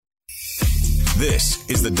This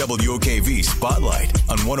is the WOKV Spotlight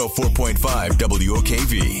on 104.5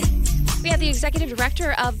 WOKV. We have the Executive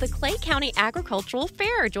Director of the Clay County Agricultural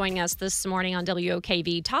Fair joining us this morning on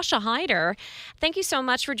WOKV, Tasha Hyder. Thank you so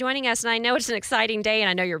much for joining us. And I know it's an exciting day, and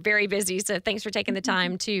I know you're very busy, so thanks for taking the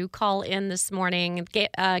time to call in this morning.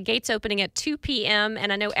 Gates opening at 2 p.m.,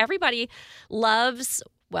 and I know everybody loves,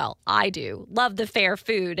 well, I do, love the fair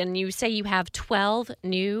food. And you say you have 12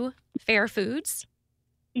 new fair foods?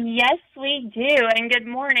 Yes, we do. And good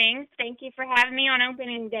morning. Thank you for having me on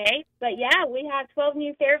opening day. But yeah, we have 12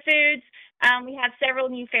 new fair foods. We have several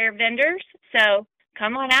new fair vendors. So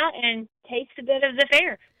come on out and taste a bit of the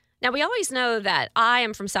fair. Now, we always know that I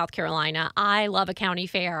am from South Carolina. I love a county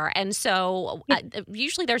fair. And so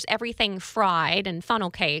usually there's everything fried and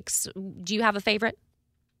funnel cakes. Do you have a favorite?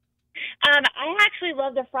 I actually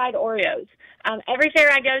love the fried Oreos. Every fair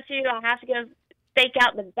I go to, I'll have to go stake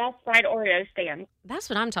out the best fried Oreo stand. That's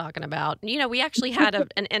what I'm talking about. You know, we actually had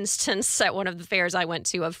an instance at one of the fairs I went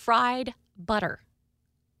to of fried butter.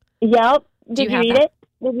 Yep. Did you eat it?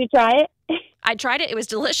 Did you try it? I tried it. It was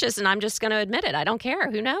delicious, and I'm just going to admit it. I don't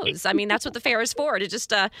care. Who knows? I mean, that's what the fair is for, to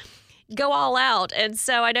just go all out. And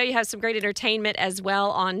so I know you have some great entertainment as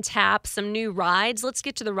well on tap, some new rides. Let's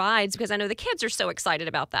get to the rides because I know the kids are so excited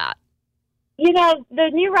about that. You know,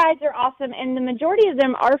 the new rides are awesome, and the majority of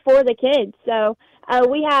them are for the kids. So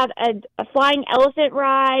we have a flying elephant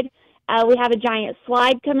ride. We have a giant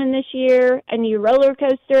slide coming this year, a new roller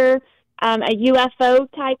coaster, a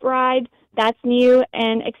UFO-type ride. That's new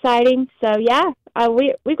and exciting. So, yeah,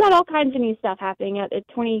 we've got all kinds of new stuff happening at the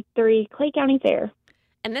 23 Clay County Fair.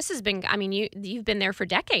 And this has been, I mean, you've been there for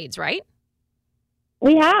decades, right?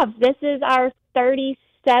 We have. This is our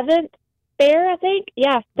 37th fair, I think.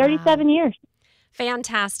 Yeah, 37 years.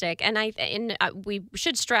 Fantastic. And we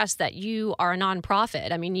should stress that you are a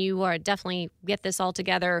nonprofit. I mean, you are definitely get this all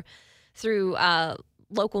together through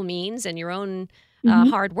local means and your own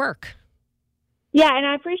hard work. Yeah, and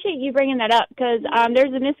I appreciate you bringing that up because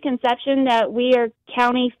there's a misconception that we are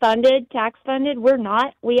county funded, tax funded. We're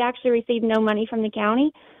not. We actually receive no money from the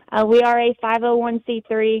county. We are a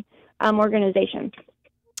 501c3 organization.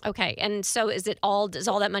 Okay. And so does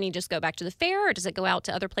all that money just go back to the fair, or does it go out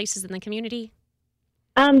to other places in the community?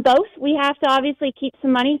 Both. We have to obviously keep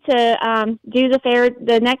some money to do the fair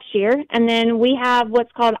the next year. And then we have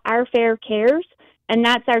what's called Our Fair Cares, and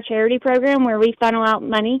that's our charity program where we funnel out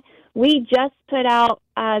money. We just put out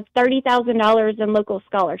 $30,000 in local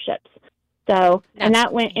scholarships. So, and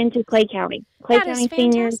that went into Clay County. Clay County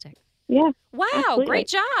seniors. Yeah. Wow. Absolutely. Great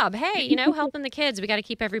job. Hey, helping the kids. We got to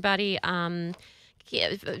keep everybody money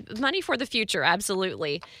for the future.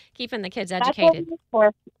 Absolutely. Keeping the kids educated. That's what it's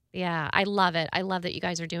for. Yeah, I love it. I love that you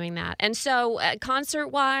guys are doing that. And so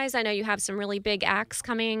concert-wise, I know you have some really big acts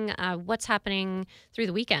coming. What's happening through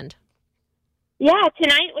the weekend? Yeah,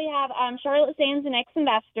 tonight we have Charlotte Sands and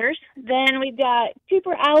Ex-Ambassadors. Then we've got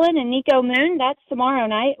Cooper Allen and Nico Moon. That's tomorrow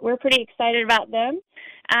night. We're pretty excited about them.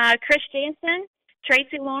 Chris Jansen,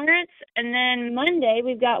 Tracy Lawrence, and then Monday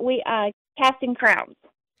we've got Casting Crowns.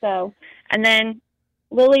 So, and then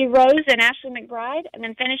Lily Rose and Ashley McBride, and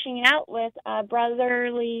then finishing out with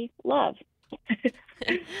Brotherly Love.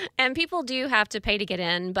 And people do have to pay to get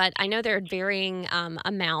in, but I know there are varying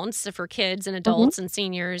amounts for kids and adults and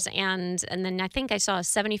seniors, and then I think I saw a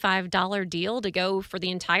 $75 deal to go for the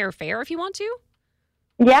entire fair if you want to.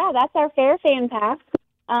 Yeah, that's our Fair Fan Pass.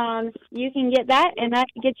 You can get that, and that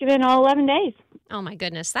gets you in all 11 days. Oh, my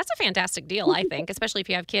goodness. That's a fantastic deal, I think, especially if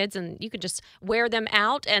you have kids and you could just wear them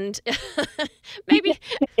out and maybe.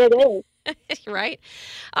 It is. Right?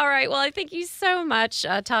 All right. Well, I thank you so much,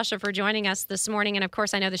 Tasha, for joining us this morning. And, of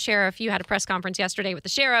course, I know the sheriff, you had a press conference yesterday with the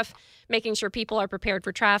sheriff, making sure people are prepared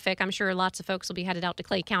for traffic. I'm sure lots of folks will be headed out to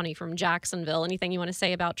Clay County from Jacksonville. Anything you want to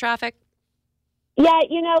say about traffic? Yeah,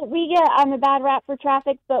 we get a bad rap for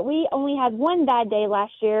traffic, but we only had one bad day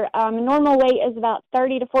last year. Normal wait is about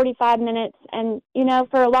 30 to 45 minutes, and,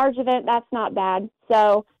 for a large event, that's not bad.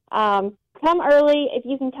 So come early. If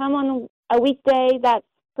you can come on a weekday, that's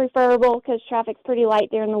preferable because traffic's pretty light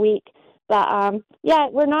during the week. But, yeah,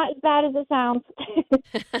 we're not as bad as it sounds.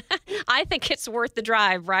 I think it's worth the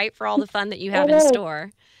drive, right, for all the fun that you have in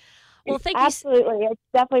store. Well, thank you. Absolutely. It's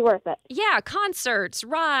definitely worth it. Yeah, concerts,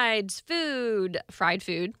 rides, food, fried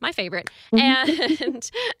food, my favorite, and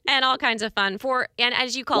all kinds of fun and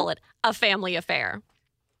as you call it, a family affair.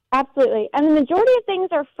 Absolutely. And the majority of things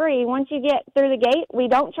are free once you get through the gate. We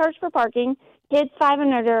don't charge for parking. Kids 5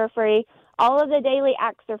 and under are free. All of the daily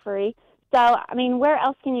acts are free. So, where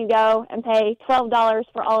else can you go and pay $12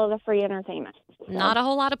 for all of the free entertainment? So. Not a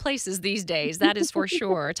whole lot of places these days, that is for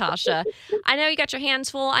sure, Tasha. I know you got your hands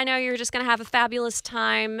full. I know you're just going to have a fabulous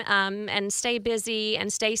time and stay busy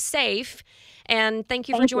and stay safe. And thank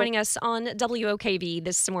you for joining us on WOKV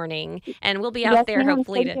this morning. And we'll be out there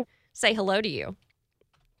hopefully to say hello to you.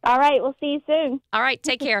 All right. We'll see you soon. All right.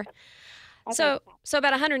 Take care. Okay. So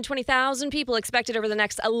about 120,000 people expected over the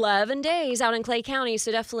next 11 days out in Clay County.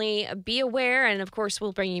 So definitely be aware. And of course,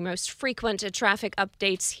 we'll bring you most frequent traffic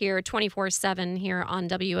updates here 24/7 here on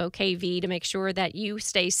WOKV to make sure that you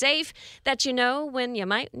stay safe, that you know when you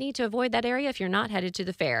might need to avoid that area if you're not headed to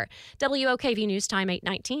the fair. WOKV News Time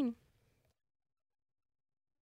 8:19.